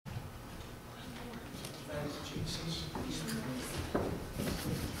Jesus.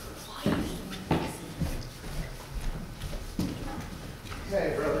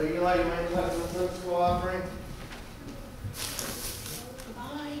 Okay, Brother Eli, you mind collecting the Sunday school offering?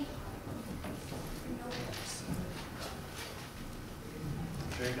 Bye.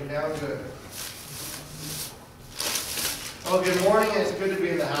 Drink them down good. Well, good morning. It's good to be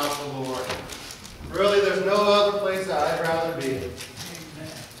in the house of the Lord. Really, there's no other place that I'd rather be. Amen.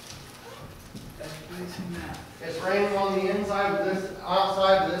 That's pleasing now. It's raining on the inside, but this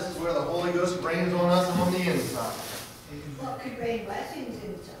outside, but this is where the Holy Ghost rains on us and on the inside. What could rain blessings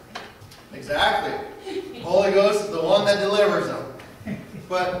inside? Exactly. Holy Ghost is the one that delivers them.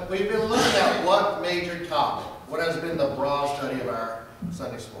 But we've been looking at what major topic? What has been the broad study of our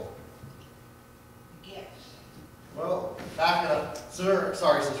Sunday school? Yes. Well, back up. Sorry,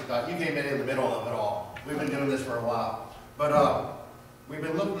 Sister Dot, you came in the middle of it all. We've been doing this for a while. But we've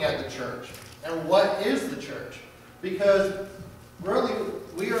been looking at the church. And what is the church? Because really,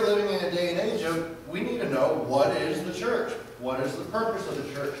 we are living in a day and age of we need to know what is the church. What is the purpose of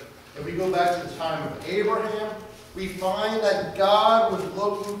the church? If we go back to the time of Abraham, we find that God was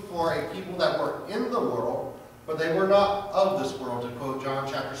looking for a people that were in the world, but they were not of this world, to quote John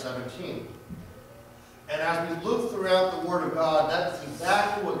chapter 17. And as we look throughout the Word of God, that's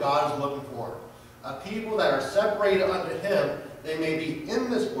exactly what God is looking for. A people that are separated unto Him. They may be in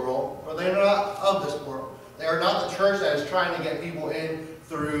this world, but they are not of this world. They are not the church that is trying to get people in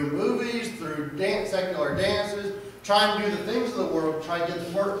through movies, through secular dances, trying to do the things of the world, trying to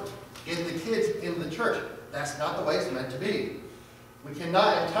get the kids into the church. That's not the way it's meant to be. We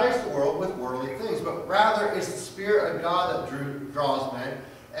cannot entice the world with worldly things, but rather it's the Spirit of God that draws men,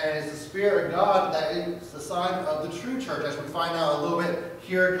 and it's the Spirit of God that is the sign of the true church, as we find out a little bit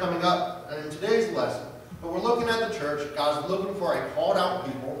here coming up in today's lesson. But we're looking at the church. God's looking for a called out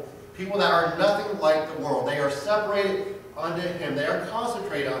people, people that are nothing like the world. They are separated unto Him. They are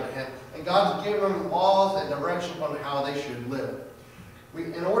consecrated unto Him. And God's given them laws and directions on how they should live.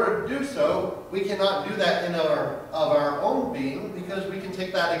 In order to do so, we cannot do that of our own being, because we can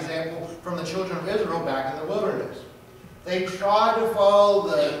take that example from the children of Israel back in the wilderness. They tried to follow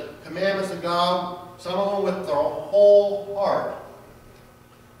the commandments of God, some of them with their whole heart.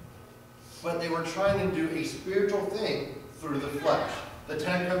 But they were trying to do a spiritual thing through the flesh. The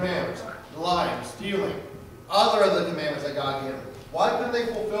 10 Commandments, lying, stealing, other of the commandments that God gave them. Why couldn't they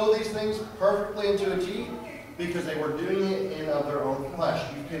fulfill these things perfectly into a T? Because they were doing it in of their own flesh.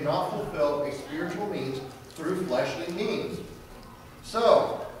 You cannot fulfill a spiritual means through fleshly means.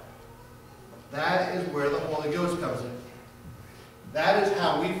 So, that is where the Holy Ghost comes in. That is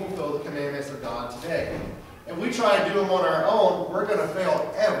how we fulfill the commandments of God today. If we try to do them on our own, we're going to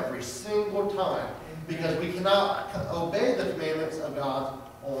fail every single time, because we cannot obey the commandments of God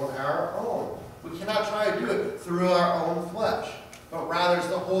on our own. We cannot try to do it through our own flesh, but rather it's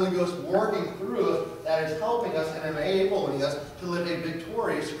the Holy Ghost working through us that is helping us and enabling us to live a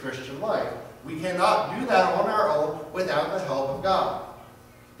victorious Christian life. We cannot do that on our own without the help of God.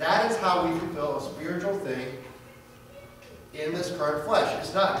 That is how we fulfill a spiritual thing in this current flesh.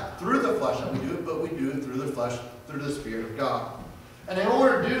 It's not through the flesh that we do it, but we do it through the flesh, through the Spirit of God. And in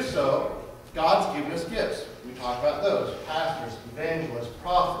order to do so, God's given us gifts. We talk about those: pastors, evangelists,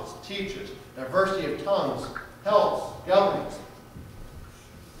 prophets, teachers, diversity of tongues, helps, governance.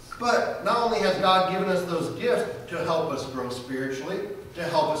 But not only has God given us those gifts to help us grow spiritually, to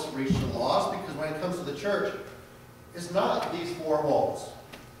help us reach the lost, because when it comes to the church, it's not these four walls.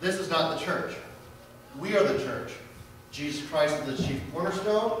 This is not the church. We are the church. Jesus Christ is the chief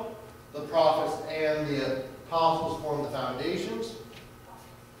cornerstone. The prophets and the apostles form the foundations.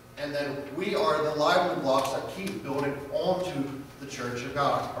 And then we are the lively blocks that keep building onto the church of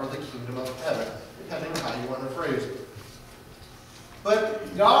God, or the kingdom of heaven, depending on how you want to phrase it.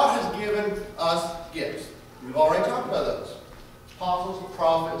 But God has given us gifts. We've already talked about those. Apostles,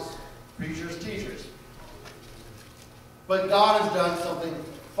 prophets, preachers, teachers. But God has done something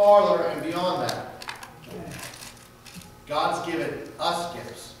farther and beyond that. God's given us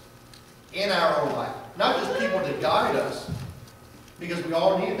gifts in our own life. Not just people to guide us, because we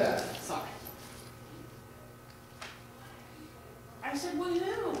all need that. Sorry. I said,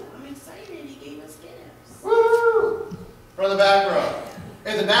 woohoo! I'm excited. He gave us gifts. Woo! From the back row.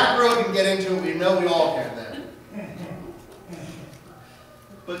 If the back row can get into it, we know we all can then.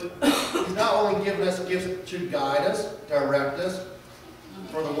 But He's not only given us gifts to guide us, direct us,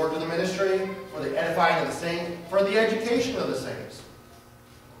 for the work of the ministry, for the edifying of the saints, for the education of the saints.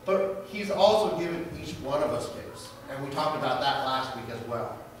 But He's also given each one of us gifts. And we talked about that last week as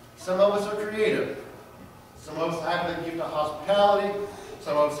well. Some of us are creative. Some of us have the gift of hospitality.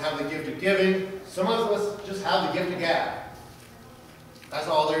 some of us have the gift of giving, some of us just have the gift of gab. That's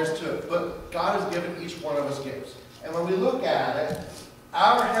all there is to it. But God has given each one of us gifts. And when we look at it,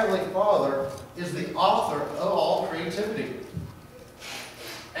 our Heavenly Father is the author of all creativity.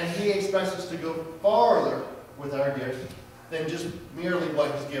 And He expects us to go farther with our gifts than just merely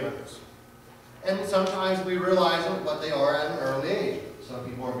what He's given us. And sometimes we realize what they are at an early age. Some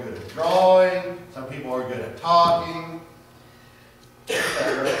people are good at drawing, some people are good at talking,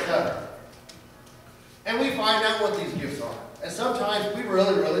 etc., etc. And we find out what these gifts are. And sometimes we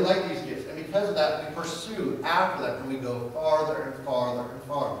really, really like these gifts. And because of that, we pursue after that, and we go farther and farther and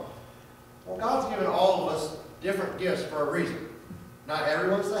farther. Well, God's given all of us different gifts for a reason. Not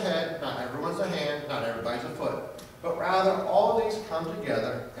everyone's the head, not everyone's a hand, not everybody's a foot. But rather, all these come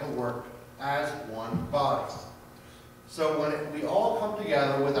together and work as one body. So when we all come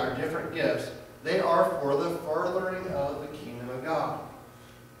together with our different gifts, they are for the furthering of the kingdom of God.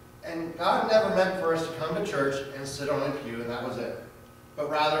 And God never meant for us to come to church and sit on a pew and that was it. But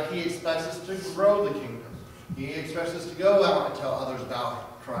rather, He expects us to grow the kingdom. He expects us to go out and tell others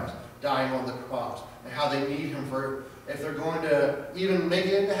about Christ, dying on the cross, and how they need Him for if they're going to even make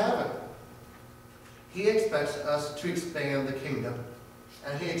it into heaven. He expects us to expand the kingdom,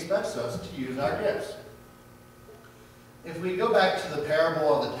 and He expects us to use our gifts. If we go back to the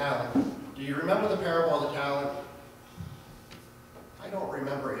parable of the talent, do you remember the parable of the talent? I don't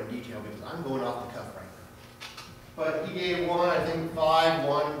remember it in detail because I'm going off the cuff right now. But He gave one, I think 5,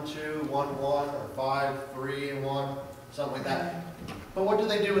 1, 2, 1, 1, or 5, 3, and 1, something like that. But what did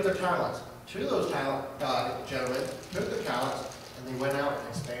they do with their talents? 2 of those gentlemen took the talents and they went out and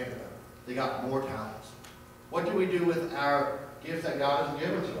expanded them. They got more talents. What do we do with our gifts that God has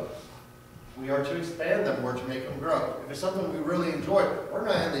given to us? We are to expand them or to make them grow. If it's something we really enjoy, we're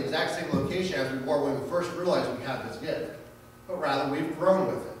not in the exact same location as we were when we first realized we had this gift. But rather, we've grown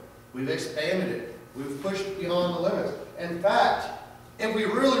with it. We've expanded it. We've pushed beyond the limits. In fact, if we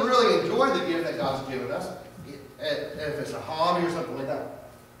really, really enjoy the gift that God's given us, if it's a hobby or something like that,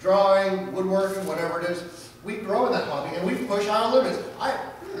 drawing, woodworking, whatever it is, we grow in that hobby and we push our limits.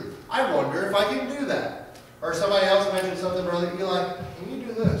 I wonder if I can do that. Or somebody else mentioned something earlier, you're like, can you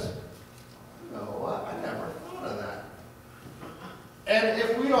do this? No, I never thought of that. And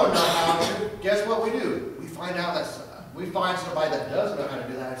if we don't know how to, guess what we do? We find out that we find somebody that does know how to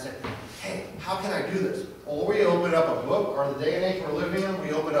do that and say, hey, how can I do this? Or we open up a book, or the day and age we're living in,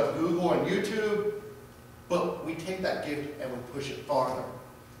 we open up Google and YouTube, but we take that gift and we push it farther.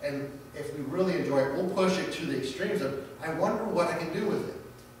 And if we really enjoy it, we'll push it to the extremes of, I wonder what I can do with it.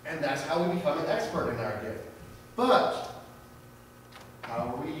 And that's how we become an expert in our gift. But how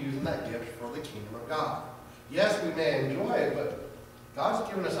are we using that gift for the kingdom of God? Yes, we may enjoy it, but God's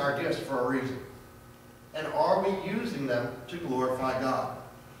given us our gifts for a reason. And are we using them to glorify God?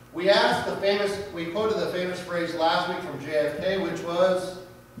 We quoted the famous phrase last week from JFK, which was,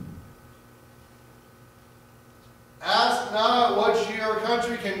 ask not what your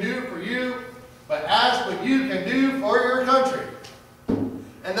country can do for you, but ask what you can do for your country.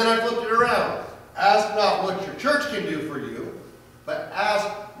 And then I flipped it around. Ask not what your church can do for you, but ask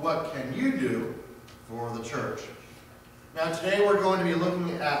what can you do for the church. Now today we're going to be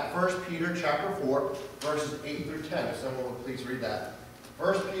looking at 1 Peter chapter 4, verses 8 through 10. If someone will please read that.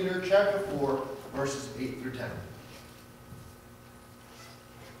 1 Peter chapter 4, verses 8 through 10.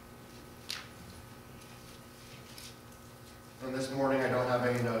 And this morning I don't have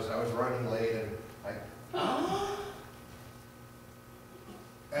any notes. I was running late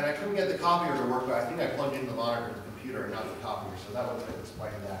and I couldn't get the copier to work, but I think I plugged into the monitor of the computer and not the copier, so that would have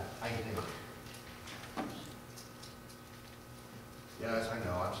explained that. I think. Yes, I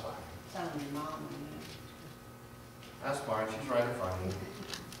know, I'm sorry. Telling your mom. That's fine, she's right in front of me.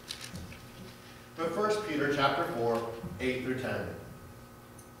 But 1 Peter chapter 4, 8 through 10.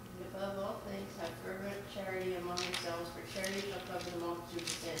 Above all things, have fervent charity among yourselves, for charity shall cover the multitude of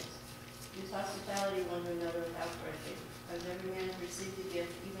sins. Use hospitality one to another without grudging. As every man has received a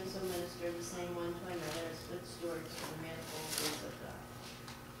gift, even so minister the same one to another as good stewards for the manifold grace of God.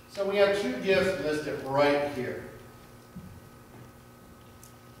 So we have 2 gifts listed right here.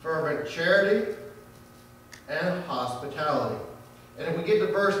 Fervent charity and hospitality. And if we get to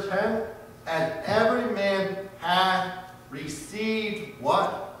verse 10, as every man hath received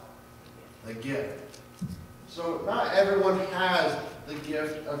what? The gift. So not everyone has the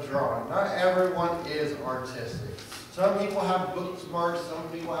gift of drawing. Not everyone is artistic. Some people have book smarts, some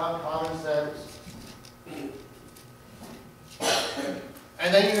people have common sense.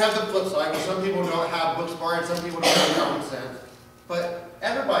 And then you have the flip side, where some people don't have book smart, some people don't have common sense. But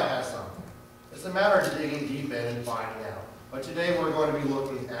everybody has something. It's a matter of digging deep in and finding out. But today we're going to be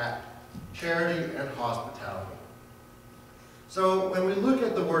looking at charity and hospitality. So when we look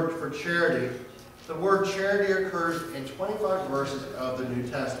at the word for charity, the word charity occurs in 25 verses of the New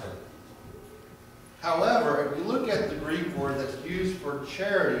Testament. However, if we look at the Greek word that's used for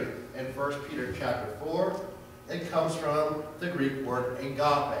charity in 1 Peter chapter 4, it comes from the Greek word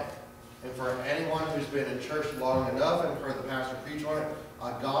agape. And for anyone who's been in church long enough and heard the pastor preach on it,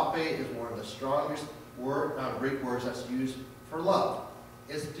 agape is one of the strongest Greek words that's used for love.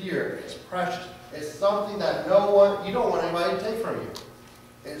 It's dear, it's precious, it's something that you don't want anybody to take from you.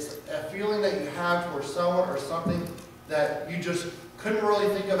 It's a feeling that you have towards someone or something that you just couldn't really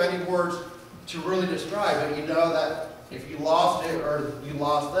think of any words to really describe, but you know that if you lost it or you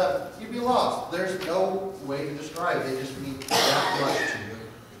lost them, you'd be lost. There's no way to describe it. They just mean that much to you.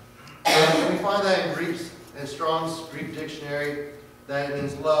 And we find that in Strong's Greek dictionary, that it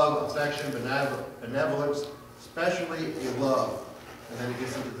means love, affection, benevolence, especially a love. And then it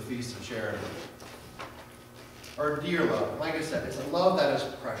gets into the feast of charity. Or dear love. Like I said, it's a love that is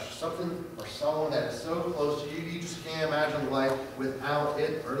precious. Something or someone that is so close to you, you just can't imagine life without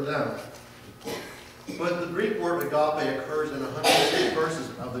it or them. But the Greek word agape occurs in 106 verses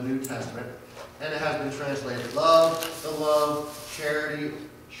of the New Testament, and it has been translated love, the love, charity,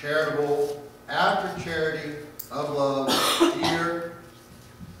 charitable, after charity, of love, dear.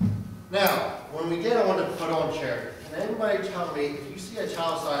 Now, when we get on to put on charity, can anybody tell me, if you see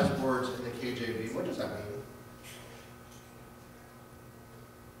italicized words in the KJV, what does that mean?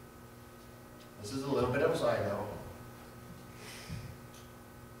 This is a little bit of a side note.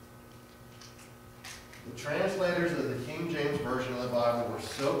 The translators of the King James Version of the Bible were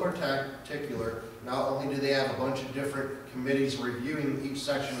so particular. Not only do they have a bunch of different committees reviewing each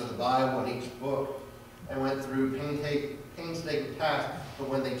section of the Bible and each book, and went through painstaking tasks, but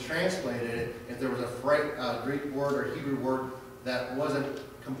when they translated it, if there was a Greek word or Hebrew word that wasn't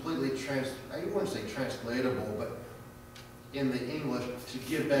completely I wouldn't say translatable, but in the English, to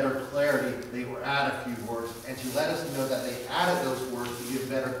give better clarity, they would add a few words, and to let us know that they added those words to give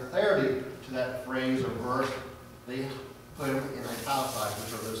better clarity to that phrase or verse, they put them in italicized,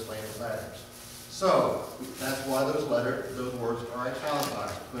 which are those slanted letters. So that's why those words are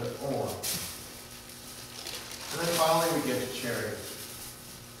italicized, put on. And then finally we get to charity.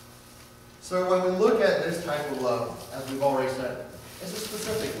 So when we look at this type of love, as we've already said, it's a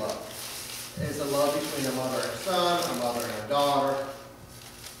specific love. It's a love between a mother and a son, a mother and a daughter.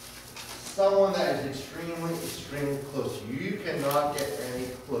 Someone that is extremely, extremely close to you. You cannot get any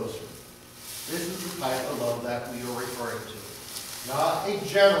closer. This is the type of love that we are referring to. Not a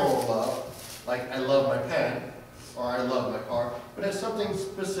general love, like I love my pen, or I love my car, but it's something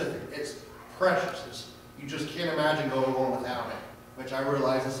specific. It's precious. You just can't imagine going on without it. Which I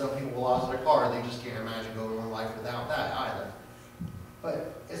realize that some people lost their car, they just can't imagine going on life without that either.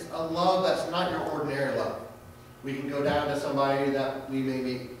 But it's a love that's not your ordinary love. We can go down to somebody that we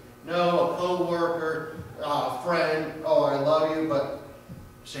maybe know, a co-worker, a friend, oh, I love you, but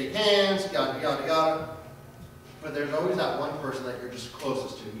shake hands, yada, yada, yada. But there's always that one person that you're just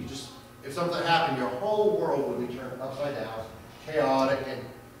closest to. If something happened, your whole world would be turned upside down, chaotic, and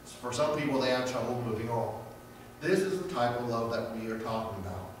for some people, they have trouble moving on. This is the type of love that we are talking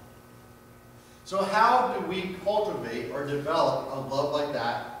about. So how do we cultivate or develop a love like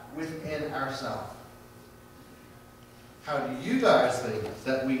that within ourselves? How do you guys think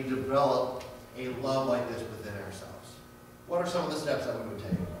that we develop a love like this within ourselves? What are some of the steps that we would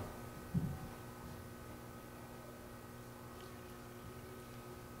take?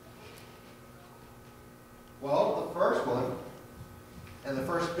 Well, the first one, and the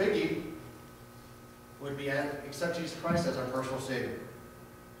first biggie, would be accept Jesus Christ as our personal Savior.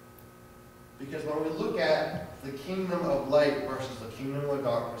 Because when we look at the kingdom of light versus the kingdom of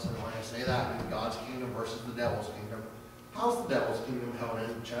darkness, and when I say that, I mean God's kingdom versus the devil's kingdom, how's the devil's kingdom held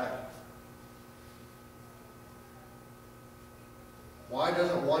in check? Why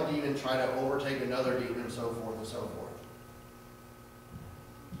doesn't one demon try to overtake another demon, and so forth and so forth?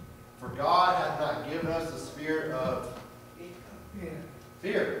 For God hath not given us the spirit of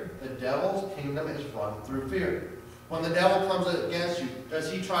fear. The devil's kingdom is run through fear. When the devil comes against you,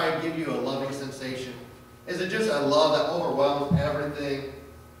 does he try and give you a loving sensation? Is it just a love that overwhelms everything?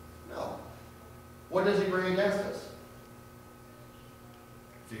 No. What does he bring against us?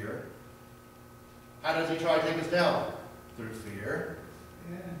 Fear. How does he try to take us down? Through fear.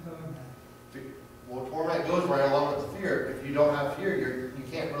 Well, torment goes right along with the fear. If you don't have fear, you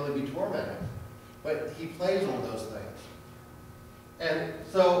can't really be tormented. But he plays on those things. And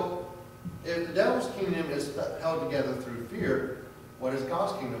so, if the devil's kingdom is held together through fear, what is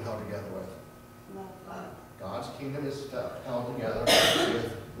God's kingdom held together with? Love. God's kingdom is held together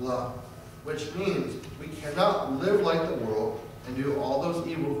with love, which means we cannot live like the world and do all those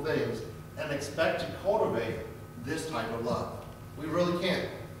evil things and expect to cultivate this type of love. We really can't.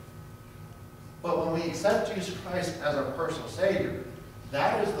 But when we accept Jesus Christ as our personal Savior,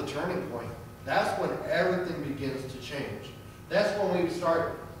 that is the turning point. That's when everything begins to change. That's when we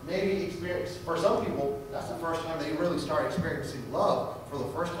start maybe experience, for some people, that's the first time they really start experiencing love for the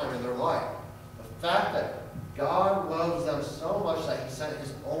first time in their life. The fact that God loves them so much that he sent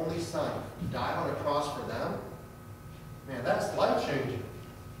his only son to die on a cross for them, man, that's life-changing.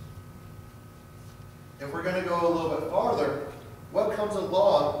 If we're going to go a little bit farther, what comes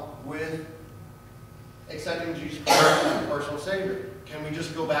along with accepting Jesus Christ as a personal Savior? Can we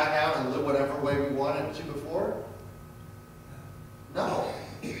just go back out and live whatever way we wanted to before? No.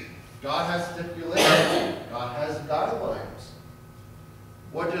 God has stipulations. God has guidelines.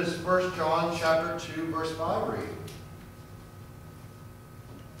 What does 1 John chapter 2, verse 5 read?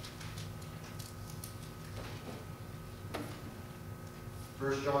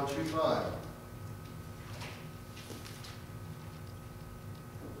 First John 2:5.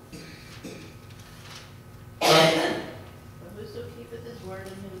 But whoso keepeth his word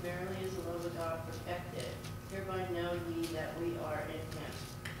in him, verily is the love of God perfected. Hereby know ye that we are in him.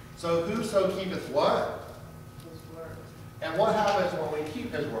 So whoso keepeth what? His word. And what happens when we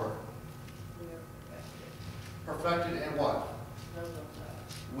keep his word? We are perfected. Perfected in what? Love of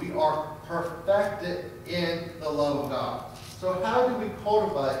God. We are perfected in the love of God. So how do we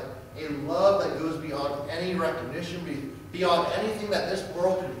cultivate a love that goes beyond any recognition, beyond anything that this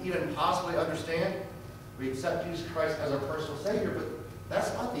world could even possibly understand? We accept Jesus Christ as our personal Savior, but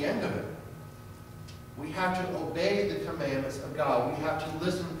that's not the end of it. We have to obey the commandments of God. We have to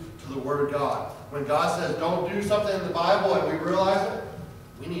listen to the Word of God. When God says, don't do something in the Bible, and we realize it,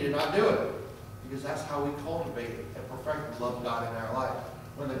 we need to not do it. Because that's how we cultivate and perfect the love of God in our life.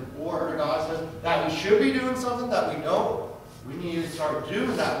 When the Word of God says that we should be doing something that we don't, we need to start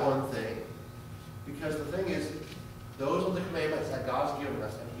doing that one thing. Because the thing is, those are the commandments that God's given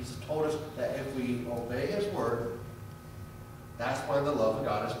us. And He's told us that if we obey His Word, that's when the love of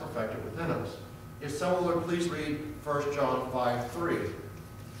God is perfected within us. If someone would please read 1 John 5:3.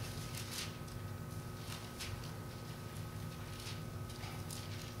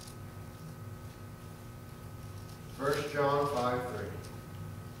 1 John 5:3.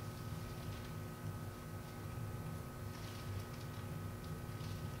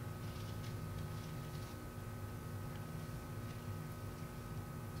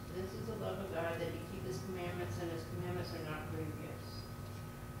 This is the love of God, that you keep his commandments, and his commandments are not grievous.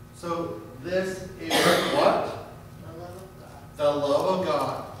 So this is what? The love of God. The love of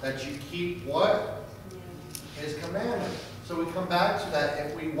God. That you keep what? Commandments. His commandments. So we come back to that.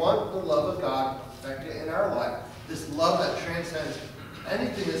 If we want the love of God perfected in our life, this love that transcends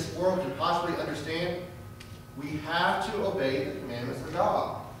anything this world can possibly understand, we have to obey the commandments of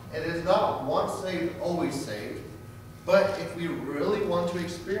God. It is not once saved, always saved. But if we really want to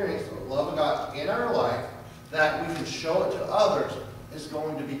experience the love of God in our life, that we can show it to others, is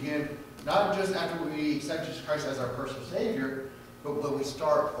going to begin not just after we accept Jesus Christ as our personal Savior, but when we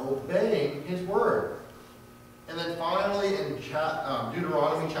start obeying His Word. And then finally in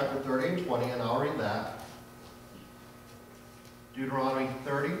Deuteronomy chapter 30 and 20, and I'll read that. Deuteronomy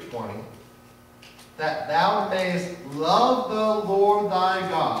 30:20. That thou mayest love the Lord thy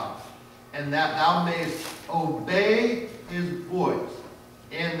God, and that thou mayest obey His voice,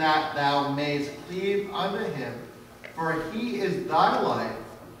 and that thou mayest cleave unto Him, for He is thy life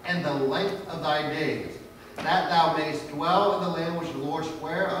and the length of thy days, that thou mayest dwell in the land which the Lord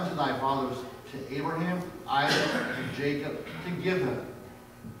sware unto thy fathers, to Abraham, Isaac, and Jacob, to give him.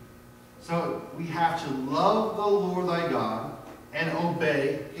 So we have to love the Lord thy God and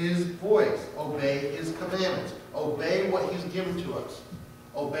obey His voice, obey His commandments, obey what He's given to us,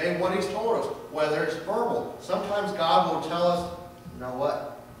 obey what He's told us, whether it's verbal. Sometimes God will tell us, you know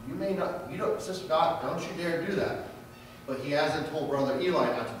what, Sister God, don't you dare do that. But He hasn't told Brother Eli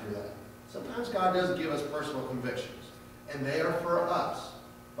not to do that. Sometimes God does give us personal convictions, and they are for us.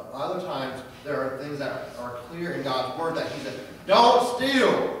 But other times, there are things that are clear in God's Word that He said, don't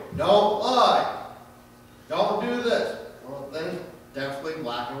steal, don't lie, don't do this. Well, then it's definitely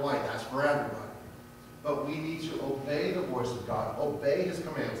black and white. That's for everybody. But we need to obey the voice of God, obey His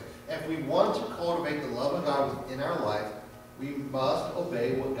commands. If we want to cultivate the love of God within our life, we must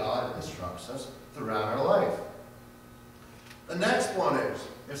obey what God instructs us throughout our life. The next one is,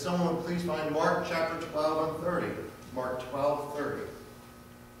 if someone would please find Mark chapter 12 and 30. Mark 12:30.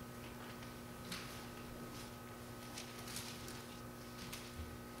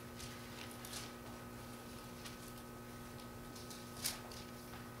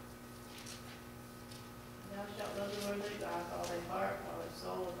 God with all their heart, with all their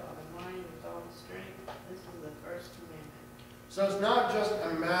soul, with all their mind, with all their strength. This is the first commandment. So it's not just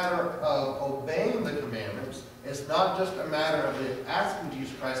a matter of obeying the commandments. It's not just a matter of asking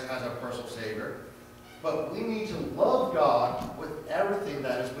Jesus Christ as our personal Savior. But we need to love God with everything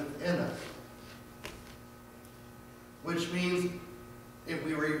that is within us. Which means, if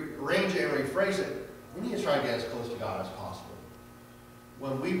we rearrange it and rephrase it, we need to try to get as close to God as possible.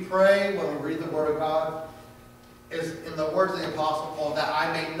 When we pray, when we read the Word of God, is in the words of the Apostle Paul, that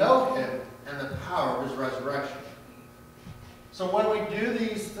I may know Him and the power of His resurrection. So when we do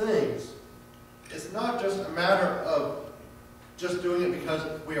these things, it's not just a matter of just doing it because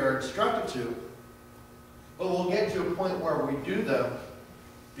we are instructed to, but we'll get to a point where we do them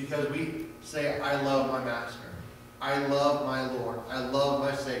because we say, I love my Master. I love my Lord. I love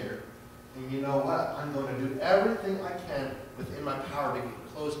my Savior. And you know what? I'm going to do everything I can within my power to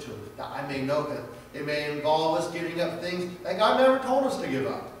get close to Him, that I may know Him. It may involve us giving up things that God never told us to give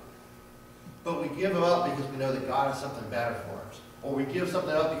up. But we give them up because we know that God has something better for us. Or we give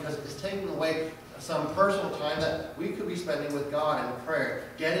something up because it's taking away some personal time that we could be spending with God in prayer,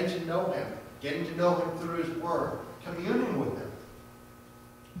 getting to know Him through His Word, communing with Him.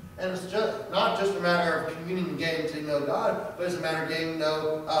 And it's just not just a matter of communing and getting to know God, but it's a matter of getting to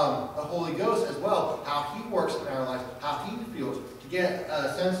know the Holy Ghost as well, how He works in our lives, how He feels, to get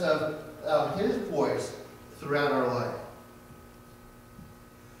a sense of His voice throughout our life.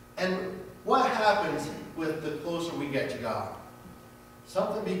 And what happens with the closer we get to God?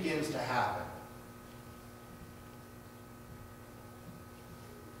 Something begins to happen.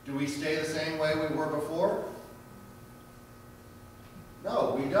 Do we stay the same way we were before?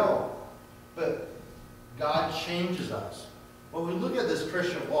 No, we don't. But God changes us. When we look at this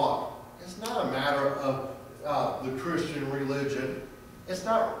Christian walk, it's not a matter of the Christian religion. It's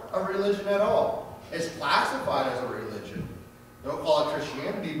not a religion at all. It's classified as a religion. Don't call it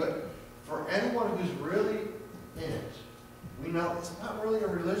Christianity, but for anyone who's really in it, we know it's not really a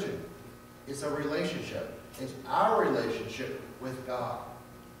religion. It's a relationship. It's our relationship with God.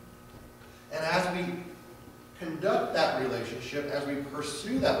 And as we conduct that relationship, as we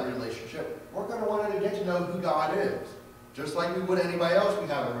pursue that relationship, we're going to want to get to know who God is. Just like we would anybody else we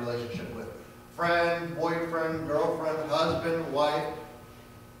have a relationship with. Friend, boyfriend, girlfriend, husband, wife.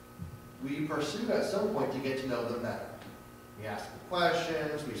 We pursue at some point to get to know them better. We ask them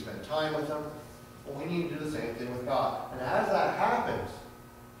questions, we spend time with them. Well, we need to do the same thing with God. And as that happens,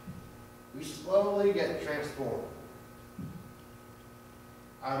 we slowly get transformed.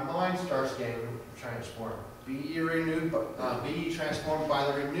 Our mind starts getting transformed. Be ye transformed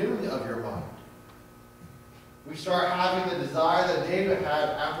by the renewing of your mind. We start having the desire that David had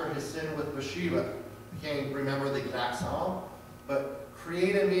after his sin with Bathsheba. I can't remember the exact psalm, but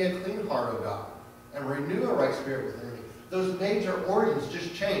create in me a clean heart, O God, and renew a right spirit within me. Those major organs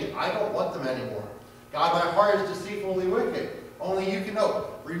just change. I don't want them anymore. God, my heart is deceitfully wicked. Only you can know.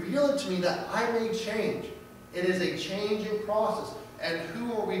 Reveal it to me that I may change. It is a changing process. And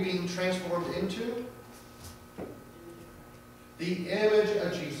who are we being transformed into? The image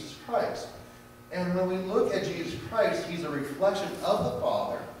of Jesus Christ. And when we look at Jesus Christ, He's a reflection of the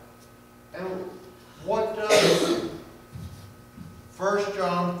Father. And what does 1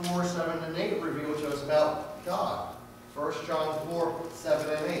 John 4, 7 and 8 reveal to us about God? 1 John 4,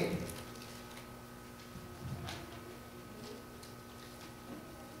 7 and 8.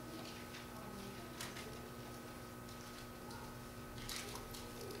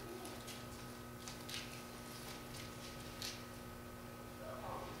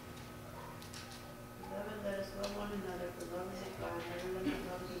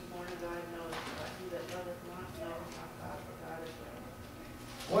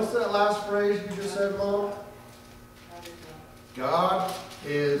 What's that last phrase you just said, Mom? God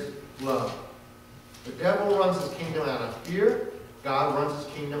is love. The devil runs his kingdom out of fear. God runs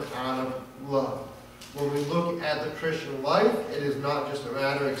his kingdom out of love. When we look at the Christian life, it is not just a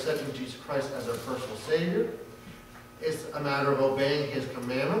matter of accepting Jesus Christ as our personal Savior. It's a matter of obeying His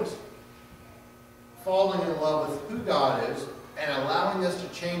commandments, falling in love with who God is, and allowing us to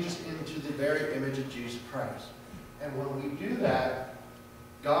change us into the very image of Jesus Christ. And when we do that,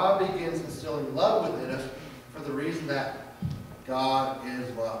 God begins instilling love within us for the reason that God is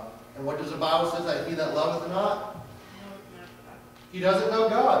love. And what does the Bible say? That he that loveth not? He doesn't know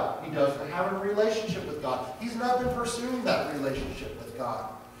God. He doesn't have a relationship with God. He's not been pursuing that relationship with God.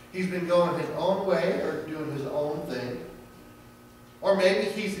 He's been going his own way or doing his own thing. Or maybe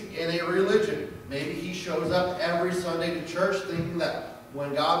he's in a religion. Maybe he shows up every Sunday to church thinking that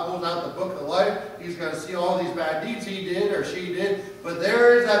when God pulls out the book of life, He's going to see all these bad deeds he did or she did. But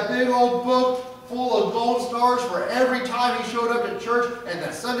there is that big old book full of gold stars for every time he showed up at church, and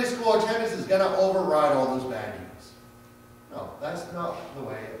that Sunday school attendance is going to override all those bad deeds. No, that's not the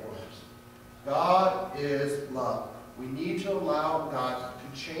way it works. God is love. We need to allow God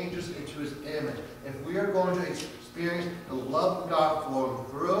to change us into his image. If we are going to experience the love of God flowing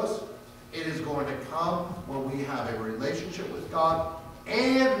through us, it is going to come when we have a relationship with God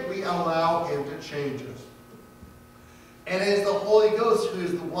and we allow him to change us. And it is the Holy Ghost who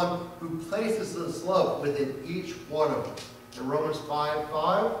is the one who places this love within each one of us. In Romans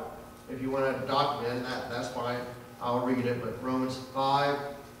 5:5, if you want to document that, that's fine. I'll read it, but Romans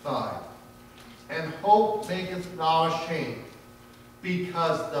 5:5. And hope maketh not ashamed,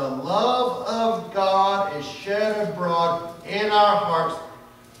 because the love of God is shed abroad in our hearts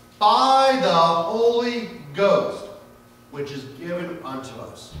by the Holy Ghost, which is given unto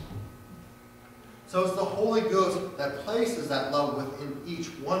us. So it's the Holy Ghost that places that love within each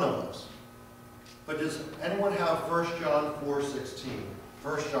one of us. But does anyone have 1 John 4:16?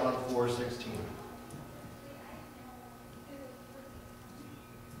 1 John 4:16.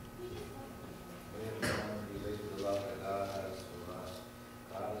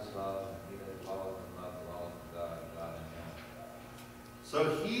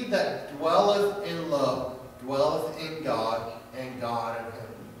 So he that dwelleth in love dwelleth in God, and God in him.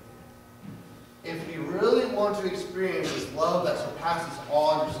 If we really want to experience this love that surpasses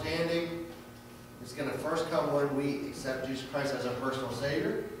all understanding, it's going to first come when we accept Jesus Christ as our personal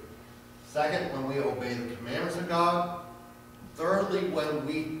Savior. Second, when we obey the commandments of God. Thirdly, when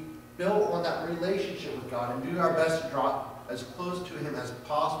we build on that relationship with God and do our best to draw as close to him as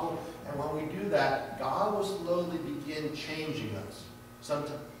possible. And when we do that, God will slowly begin changing us.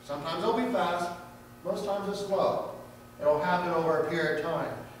 Sometimes it'll be fast. Most times it's slow. It'll happen over a period of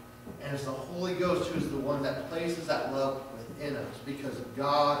time. And it's the Holy Ghost who's the one that places that love within us, because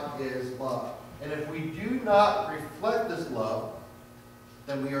God is love. And if we do not reflect this love,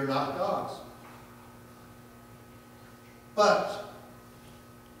 then we are not God's. But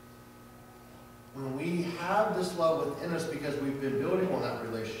when we have this love within us because we've been building on that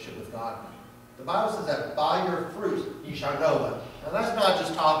relationship with God, the Bible says that by your fruits ye shall know them. Now that's not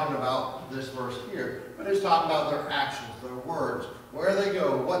just talking about this verse here, but it's talking about their actions, their words, where they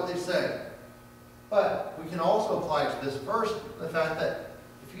go, what they say. But we can also apply to this verse the fact that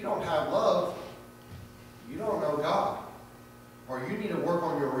if you don't have love, you don't know God. Or you need to work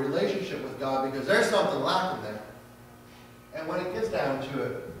on your relationship with God, because there's something lacking there. And when it gets down to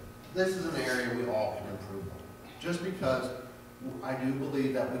it, this is an area we all can improve on. Just because I do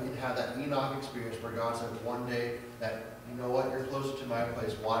believe that we can have that Enoch experience where God said one day that, you know what, you're closer to my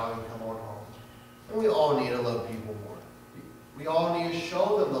place, why don't you come on home? And we all need to love people more. We all need to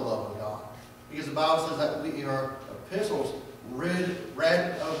show them the love of God. Because the Bible says that we are epistles read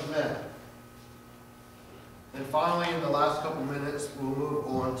of men. And finally, in the last couple minutes, we'll move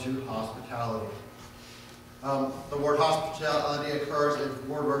on to hospitality. The word hospitality occurs in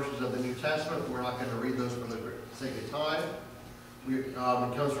 4 verses of the New Testament. We're not going to read those for the sake of time. It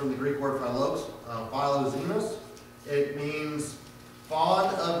comes from the Greek word philoxenos. It means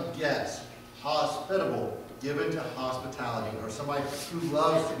fond of guests, hospitable, given to hospitality, or somebody who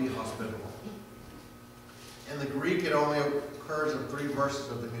loves to be hospitable. In the Greek, it only occurs in 3 verses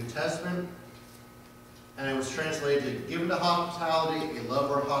of the New Testament, and it was translated to given to hospitality, a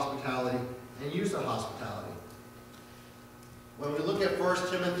lover of hospitality, and use of hospitality. When we look at 1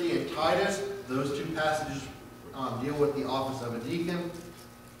 Timothy and Titus, those 2 passages deal with the office of a deacon.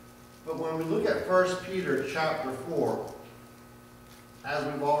 But when we look at 1 Peter chapter 4, as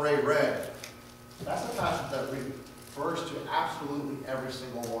we've already read, that's a passage that refers to absolutely every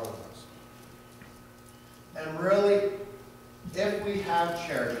single one of us. And really, if we have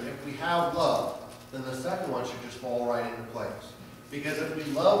charity, if we have love, then the second one should just fall right into place. Because if we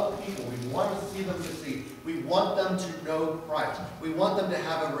love people, we want to see them succeed. We want them to know Christ. We want them to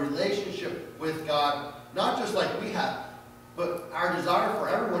have a relationship with God, not just like we have, but our desire for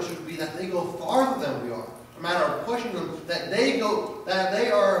everyone should be that they go farther than we are. A matter of pushing them, that they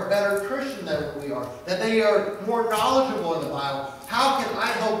are a better Christian than we are, that they are more knowledgeable in the Bible. How can I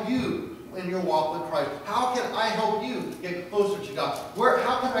help you in your walk with Christ? How can I help you get closer to God?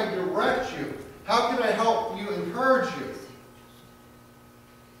 How can I direct you? How can I help you, encourage you?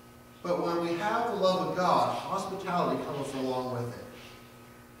 But when we have the love of God, hospitality comes along with it.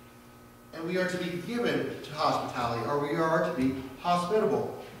 And we are to be given to hospitality, or we are to be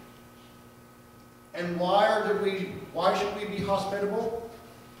hospitable. And why should we be hospitable?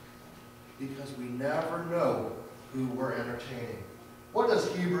 Because we never know who we're entertaining. What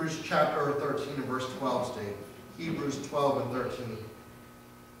does Hebrews chapter 13 and verse 12 state? Hebrews 12 and 13.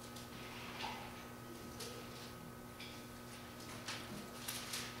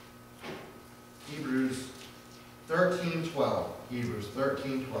 Hebrews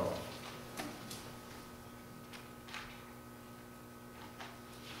 13:12.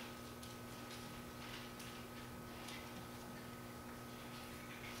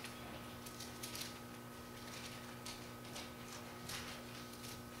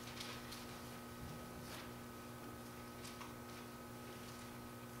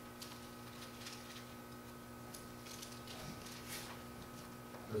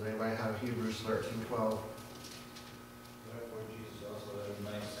 Does anybody have Hebrews 13:12? Therefore Jesus also that he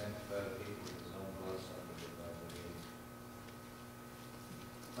might sanctify the people with his own blood suffered by believing.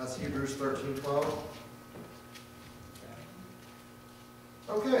 That's Hebrews 13:12.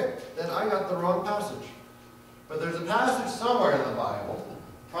 Okay, then I got the wrong passage. But there's a passage somewhere in the Bible,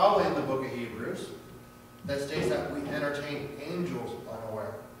 probably in the book of Hebrews, that states that we entertain angels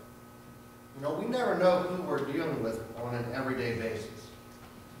unaware. You know, we never know who we're dealing with on an everyday basis.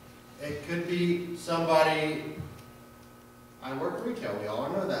 It could be somebody, I work retail, we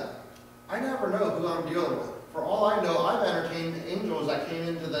all know that. I never know who I'm dealing with. For all I know, I've entertained angels that came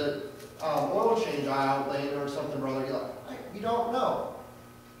into the oil change aisle lane or something, brother. You're like, we don't know.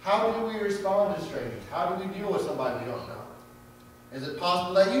 How do we respond to strangers? How do we deal with somebody we don't know? Is it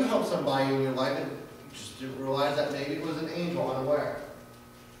possible that you helped somebody in your life and you just didn't realize that maybe it was an angel unaware?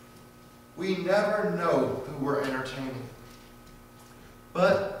 We never know who we're entertaining.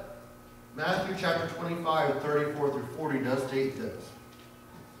 But Matthew chapter 25, 34 through 40 does state this.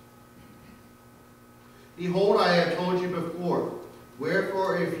 Behold, I have told you before.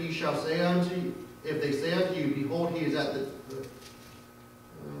 Wherefore, if they say unto you, behold, he is at the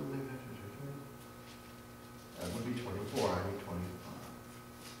that would be 24. I need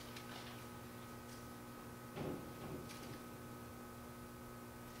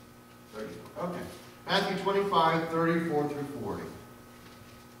 25. Okay. Matthew 25, 34 through 40.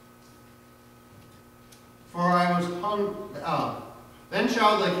 For I was then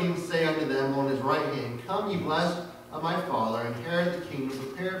shall the king say unto them on his right hand, Come, ye blessed of my Father, inherit the kingdom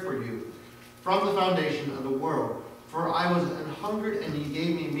prepared for you from the foundation of the world. For I was an hungered, and ye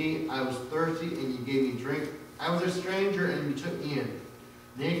gave me meat. I was thirsty, and ye gave me drink. I was a stranger, and ye took me in.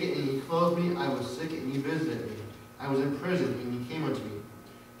 Naked, and ye clothed me. I was sick, and ye visited me. I was in prison, and ye came unto me.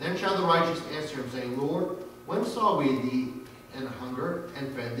 Then shall the righteous answer him, saying, Lord, when saw we thee an hunger,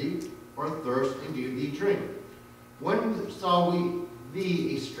 and fed thee, or thirst, and gave thee drink? When saw we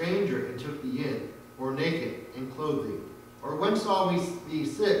thee a stranger, and took thee in, or naked, and clothed thee? Or when saw we thee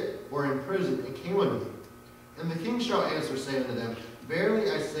sick, or in prison, and came unto thee? And the king shall answer, say unto them,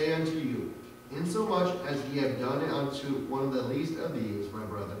 Verily I say unto you, insomuch as ye have done it unto one of the least of these, my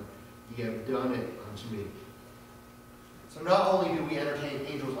brethren, ye have done it unto me. So not only do we entertain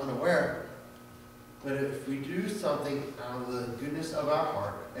angels unaware, but if we do something out of the goodness of our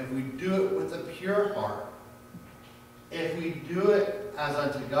heart, if we do it with a pure heart, if we do it as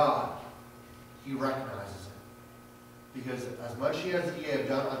unto God, he recognizes it. Because as much as ye have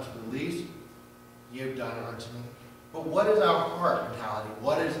done unto the least, ye have done it unto me. But what is our heart mentality?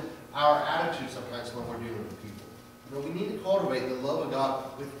 What is our attitude sometimes when we're dealing with people? You know, we need to cultivate the love of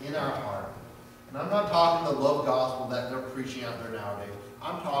God within our heart. And I'm not talking the love gospel that they're preaching out there nowadays.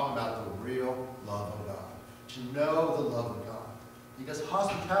 I'm talking about the real love of God. To know the love of God. Because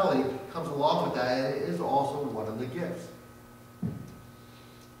hospitality comes along with that, and it is also one of the gifts.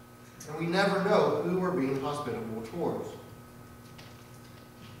 And we never know who we're being hospitable towards.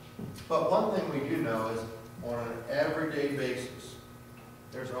 But one thing we do know is, on an everyday basis,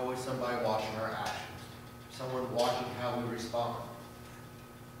 there's always somebody watching our actions. Someone watching how we respond.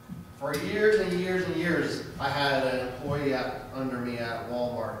 For years and years and years, I had an employee under me at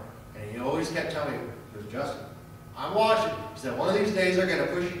Walmart, and he always kept telling me, he goes, Justin, I'm watching. He said, one of these days they're going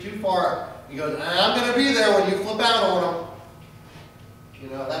to push you too far. He goes, and I'm going to be there when you flip out on them. You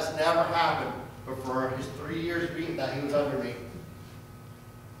know, that's never happened. But for his 3 years that he was under me,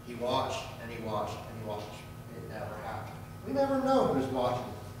 he watched, and he watched, and he watched. It never happened. We never know who's watching.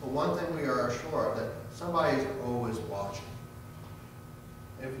 But one thing we are sure of, that somebody is always watching.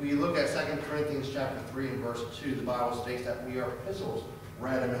 If we look at 2 Corinthians chapter 3 and verse 2, the Bible states that we are epistles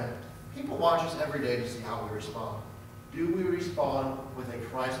read of men. People watch us every day to see how we respond. Do we respond with a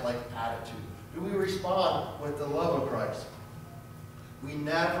Christ-like attitude? Do we respond with the love of Christ? We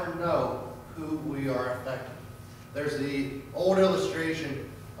never know who we are affecting. There's the old illustration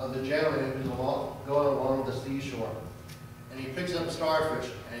of the gentleman who's going along the seashore. And he picks up a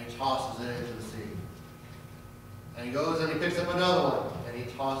starfish and he tosses it into the sea. And he goes and he picks up another one and he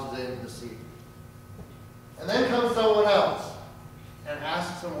tosses it into the sea. And then comes someone else and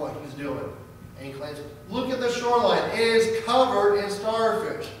asks him what he's doing. And he claims, look at the shoreline. It is covered in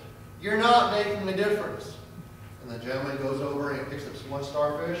starfish. You're not making a difference. And And the gentleman goes over and he picks up one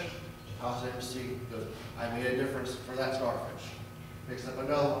starfish, tosses it in the sea. He goes, I made a difference for that starfish. Picks up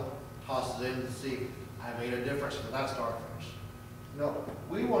another one, tosses it in the sea. I made a difference for that starfish. No,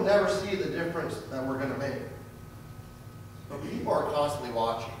 we will never see the difference that we're going to make. But people are constantly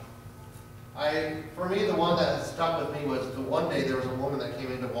watching. For me, the one that stuck with me was the one day there was a woman that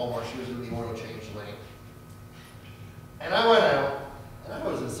came into Walmart. She was in the oil change lane. And I went out, and I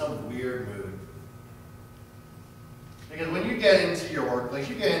was in some weird mood. Because when you get into your workplace,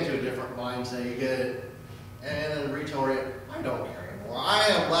 you get into a different mindset. You get it, and then the retailer, I don't care anymore. I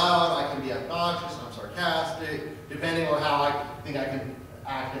am loud, I can be obnoxious, I'm sarcastic, depending on how I think I can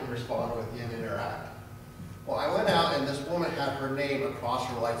act and respond with you and interact. Well, I went out, and this woman had her name across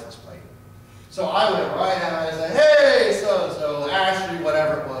her license plate. So I went right out and I said, hey, so-and-so, Ashley,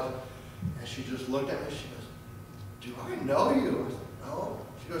 whatever it was. And she just looked at me, she goes, do I know you? I said, no.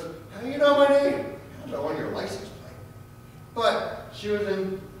 She goes, how do you know my name? I know on your license plate. But she was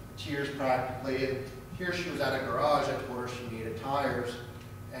in tears practically, and here she was at a garage. I told her she needed tires,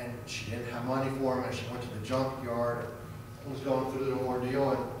 and she didn't have money for them, and she went to the junkyard and was going through the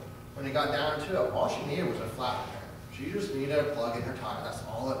ordeal. And when it got down to it, all she needed was a flat tire. She just needed a plug in her tire. That's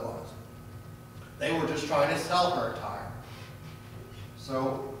all it was. They were just trying to sell her a tire.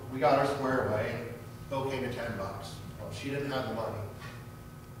 So we got her squared away, and bill came to $10. Well, she didn't have the money.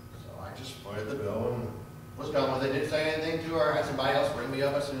 So I just footed the bill and was done with it. Didn't say anything to her. I had somebody else bring me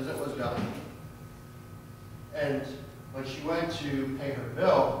up as soon as it was done. And when she went to pay her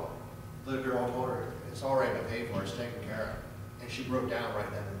bill, the girl told her, it's already been paid for, it's taken care of. And she broke down right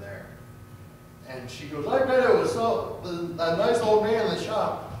then and there. And she goes, I bet it was a nice old man in the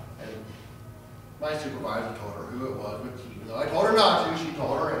shop. And my supervisor told her who it was, but even though I told her not to, she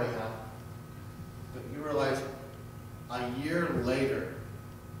told her anyhow. But you realize, a year later,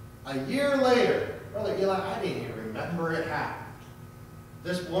 Brother Eli, I didn't even remember it happened.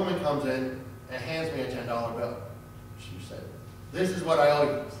 This woman comes in and hands me a $10 bill. She said, this is what I owe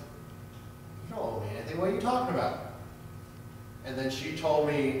you. You don't owe me anything, what are you talking about? And then she told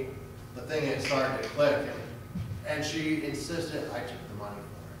me the thing, and it started to click, and she insisted I took the money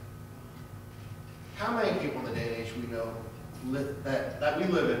for it. How many people in the day and age we know that we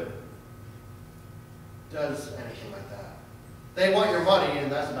live in does anything like that? They want your money, and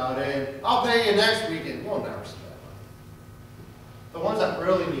that's about it. I'll pay you next week, and you'll never see that money. The ones that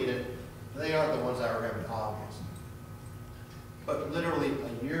really need it, they aren't the ones that are going to be obvious. But literally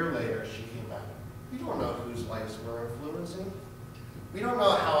a year later, she came back. We don't know whose lives we're influencing. We don't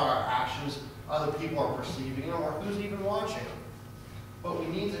know how our actions other people are perceiving them or who's even watching. But we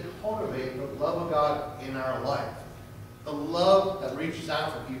need to cultivate the love of God in our life. The love that reaches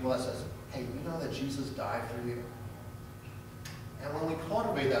out for people that says, hey, you know that Jesus died for you? And when we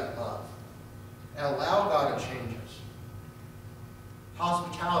cultivate that love and allow God to change us,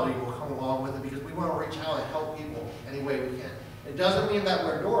 hospitality will come along with it because we want to reach out and help people any way we can. It doesn't mean that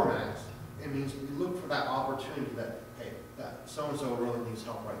we're doormats. It means we look for that opportunity that, hey, that so-and-so really needs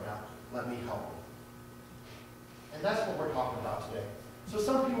help right now. Let me help them. And that's what we're talking about today. So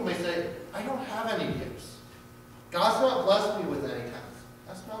some people may say, I don't have any gifts. God's not blessed me with any talents.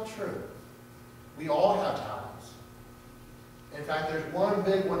 That's not true. We all have talents. In fact, there's one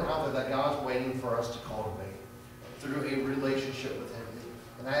big one out there that God's waiting for us to cultivate through a relationship with Him.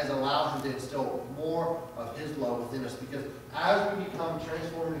 And that is allow Him to instill more of His love within us. Because as we become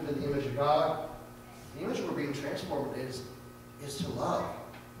transformed into the image of God, the image we're being transformed is to love.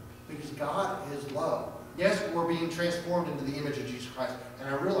 Because God is love. Yes, we're being transformed into the image of Jesus Christ. And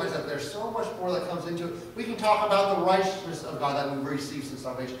I realize that there's so much more that comes into it. We can talk about the righteousness of God that we've received since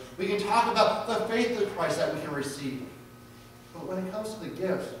salvation. We can talk about the faith of Christ that we can receive. But when it comes to the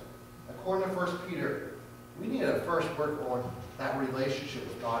gifts, according to 1 Peter, we need to first work on that relationship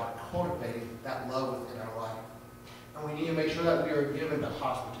with God, cultivating that love within our life. And we need to make sure that we are given the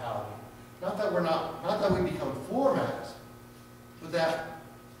hospitality. Not that we become formats, but that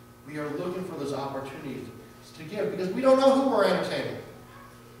we are looking for those opportunities to give, because we don't know who we're entertaining.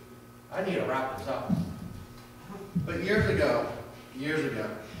 I need to wrap this up. But years ago,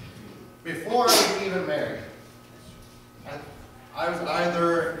 before I was even married, I was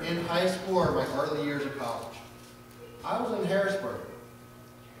either in high school or my early years of college. I was in Harrisburg.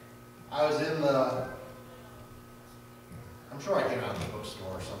 I was in I'm sure I came out of the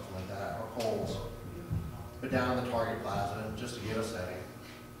bookstore or something like that, or Kohl's, but down in the Target Plaza, just to get a setting.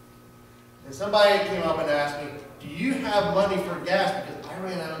 And somebody came up and asked me, do you have money for gas? Because I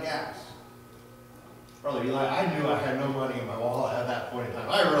ran out of gas. Brother Eli, I knew I had no money in my wallet at that point in time.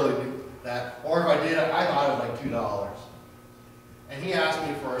 I really knew that. Or if I did, I thought it was like $2. And he asked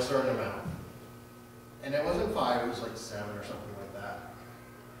me for a certain amount. And it wasn't 5, it was like 7 or something like that.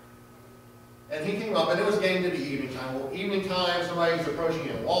 And he came up, and it was getting to be evening time. Well, evening time, somebody's approaching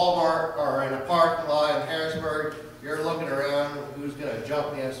you in Walmart or in a parking lot in Harrisburg. You're looking around, who's going to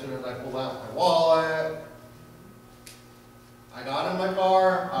jump me as soon as I pull out my wallet. I got in my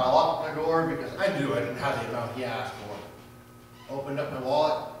car, I locked my door because I knew I didn't have the amount he asked for. Opened up my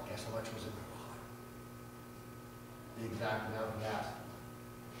wallet, guess how much was in my wallet? The exact amount he asked.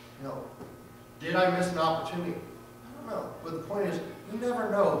 You know, did I miss an opportunity? I don't know. But the point is, you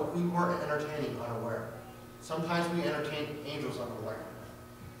never know who we're entertaining unaware. Sometimes we entertain angels unaware.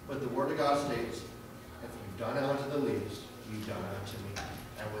 But the Word of God states, if you've done it unto the least, you've done it unto me.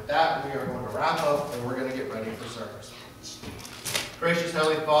 And with that, we are going to wrap up, and we're going to get ready for service. Gracious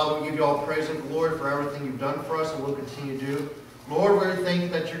Heavenly Father, we give you all praise and glory for everything you've done for us and will continue to do. Lord, we thank you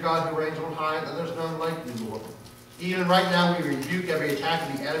that you're God who reigns on high, that there's none like you, Lord. Even right now, we rebuke every attack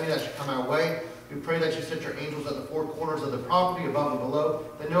of the enemy that should come our way. We pray that you set your angels at the four corners of the property, above and below,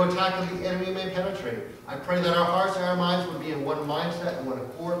 that no attack of the enemy may penetrate. I pray that our hearts and our minds would be in one mindset and one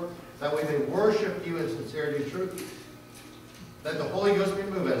accord, that we may worship you in sincerity and truth, that the Holy Ghost may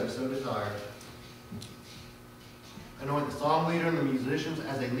move as it so desires. Anoint the song leader and the musicians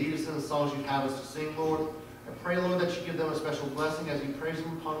as they lead us in the songs you have us to sing, Lord. I pray, Lord, that you give them a special blessing as you praise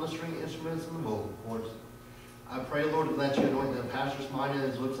them upon the string instruments and the vocal cords. I pray, Lord, that you anoint the pastor's mind and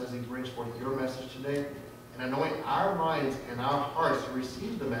his lips as he brings forth your message today, and anoint our minds and our hearts to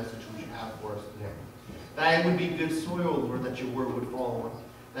receive the message which you have for us today. That it would be good soil, Lord, that your word would fall on,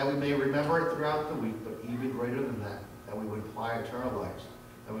 that we may remember it throughout the week, but even greater than that, that we would apply it to our lives,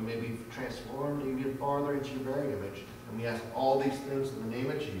 that we may be transformed even farther into your very image. And we ask all these things in the name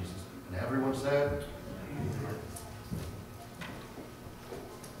of Jesus. And everyone said, Amen.